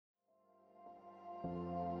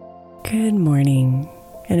Good morning,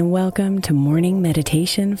 and welcome to Morning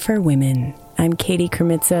Meditation for Women. I'm Katie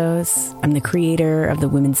Kremitzos. I'm the creator of the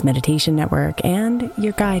Women's Meditation Network and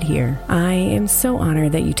your guide here. I am so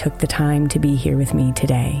honored that you took the time to be here with me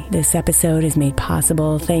today. This episode is made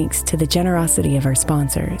possible thanks to the generosity of our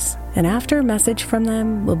sponsors. And after a message from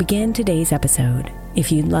them, we'll begin today's episode.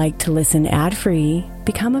 If you'd like to listen ad-free,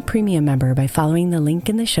 become a premium member by following the link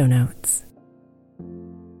in the show notes.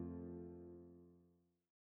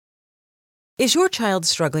 Is your child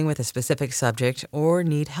struggling with a specific subject or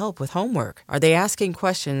need help with homework? Are they asking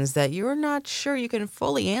questions that you're not sure you can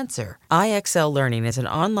fully answer? IXL Learning is an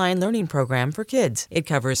online learning program for kids. It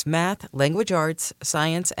covers math, language arts,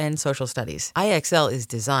 science, and social studies. IXL is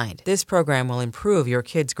designed. This program will improve your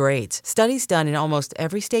kids' grades. Studies done in almost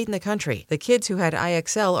every state in the country. The kids who had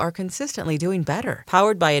IXL are consistently doing better.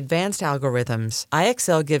 Powered by advanced algorithms,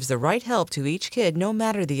 IXL gives the right help to each kid no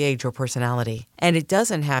matter the age or personality. And it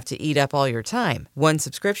doesn't have to eat up all your time. One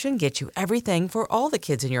subscription gets you everything for all the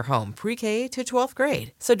kids in your home, pre-K to 12th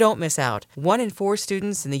grade. So don't miss out. 1 in 4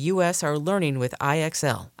 students in the U.S. are learning with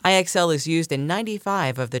IXL. IXL is used in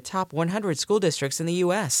 95 of the top 100 school districts in the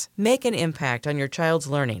U.S. Make an impact on your child's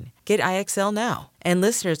learning. Get IXL now. And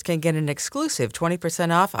listeners can get an exclusive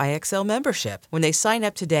 20% off IXL membership when they sign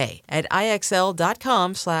up today at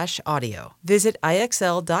IXL.com/audio. Visit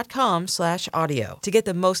IXL.com/audio to get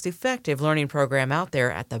the most effective learning program out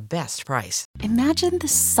there at the best price. Imagine the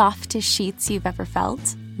softest sheets you've ever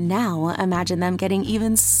felt. Now imagine them getting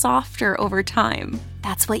even softer over time.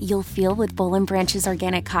 That's what you'll feel with Boll & Branch's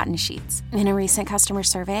organic cotton sheets. In a recent customer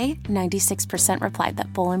survey, 96% replied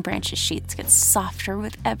that Boll & Branch's sheets get softer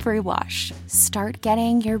with every wash. Start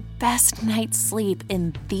getting your best night's sleep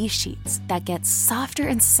in these sheets that get softer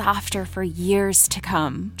and softer for years to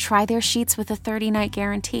come. Try their sheets with a 30-night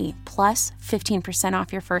guarantee, plus 15%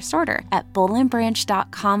 off your first order at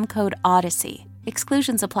bollandbranch.com code ODYSSEY.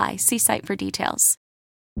 Exclusions apply. See site for details.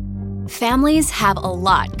 Families have a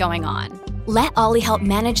lot going on. Let Ollie help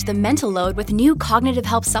manage the mental load with new cognitive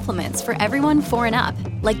help supplements for everyone 4 and up,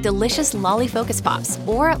 like delicious Lolly Focus Pops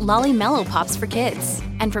or Lolly Mellow Pops for kids.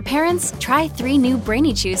 And for parents, try 3 new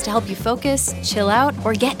Brainy Chews to help you focus, chill out,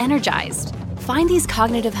 or get energized. Find these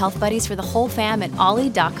cognitive health buddies for the whole fam at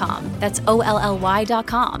ollie.com. That's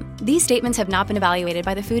OLLY.com. These statements have not been evaluated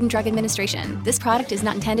by the Food and Drug Administration. This product is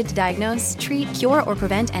not intended to diagnose, treat, cure, or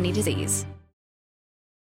prevent any disease.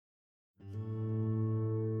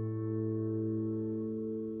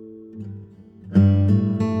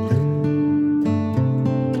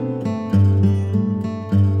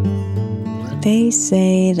 They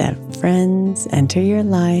say that friends enter your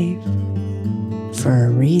life for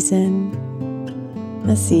a reason,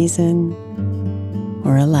 a season,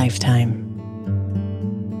 or a lifetime.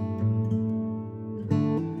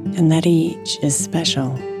 And that each is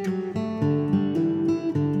special.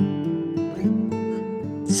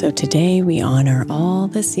 So today we honor all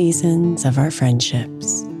the seasons of our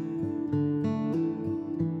friendships,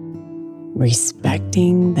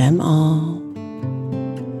 respecting them all,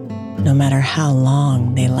 no matter how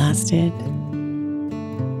long they lasted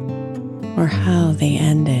or how they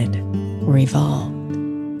ended or evolved.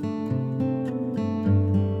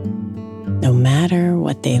 No matter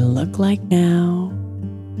what they look like now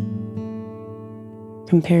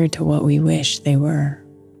compared to what we wish they were.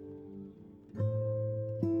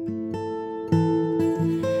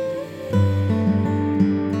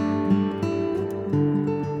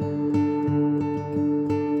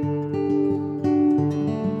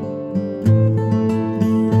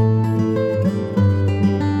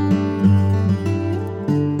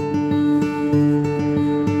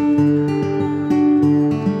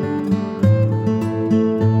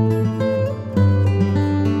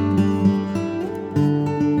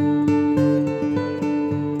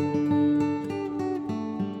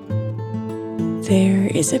 There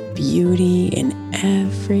is a beauty in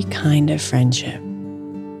every kind of friendship,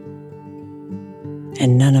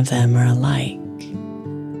 and none of them are alike.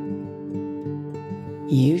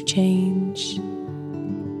 You change,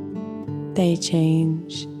 they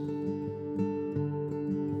change,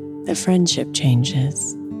 the friendship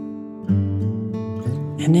changes,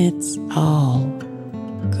 and it's all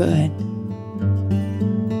good.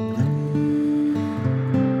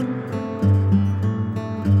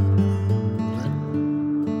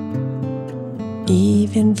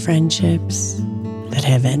 Even friendships that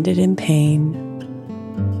have ended in pain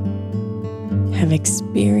have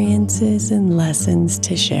experiences and lessons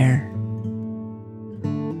to share.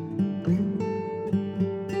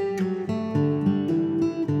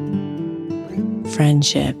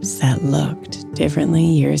 Friendships that looked differently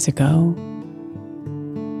years ago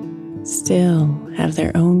still have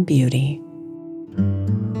their own beauty.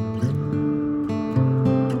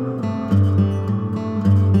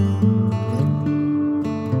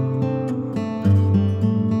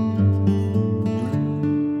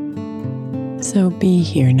 So be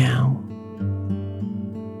here now,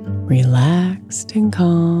 relaxed and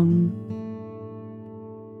calm,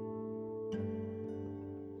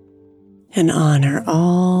 and honor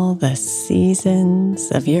all the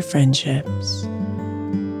seasons of your friendships,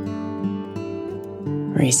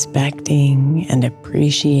 respecting and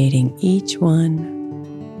appreciating each one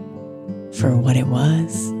for what it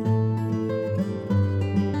was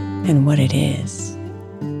and what it is.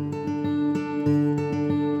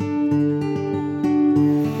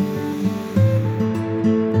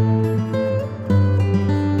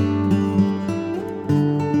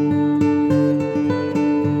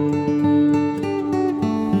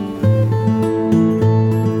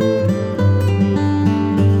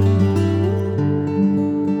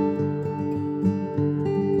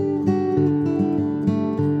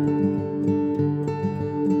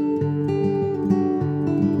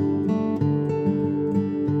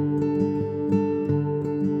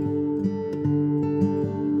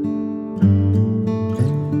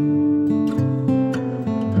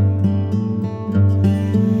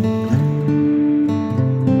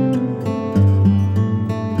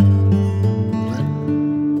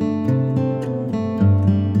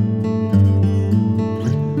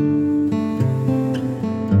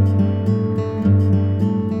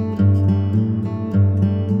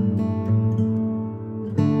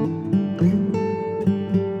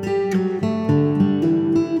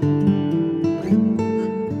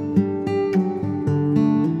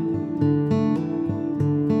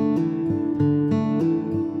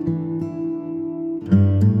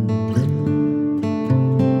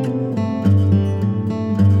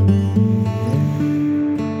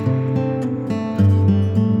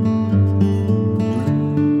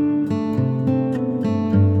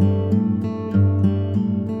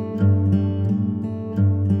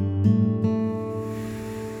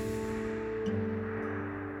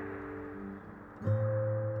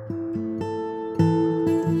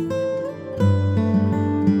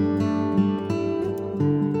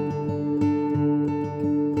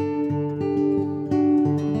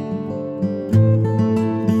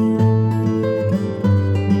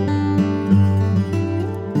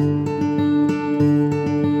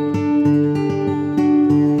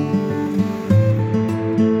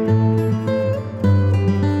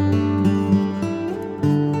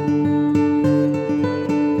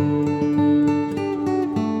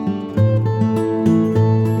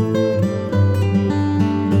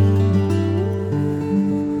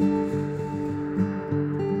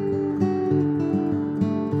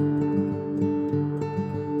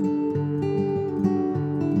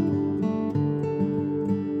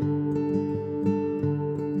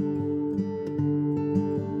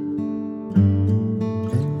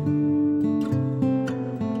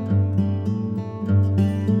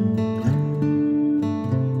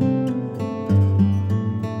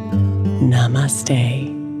 Namaste,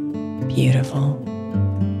 beautiful.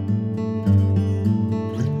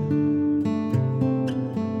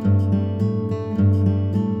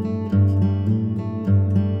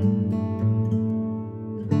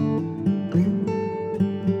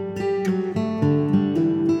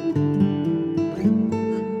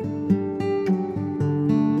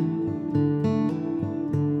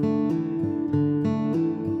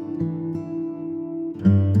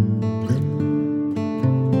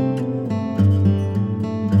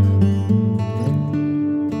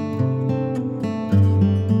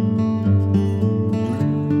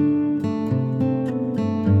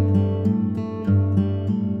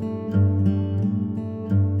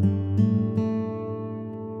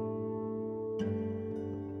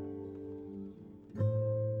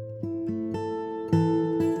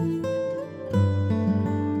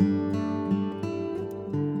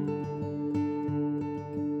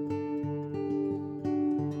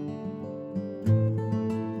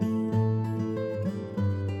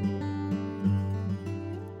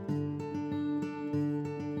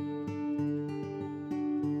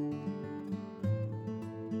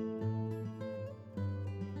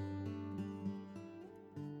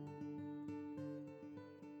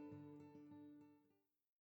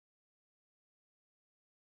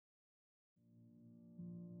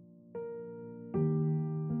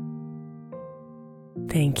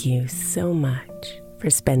 Thank you so much for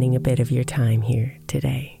spending a bit of your time here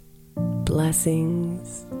today.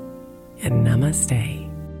 Blessings and namaste.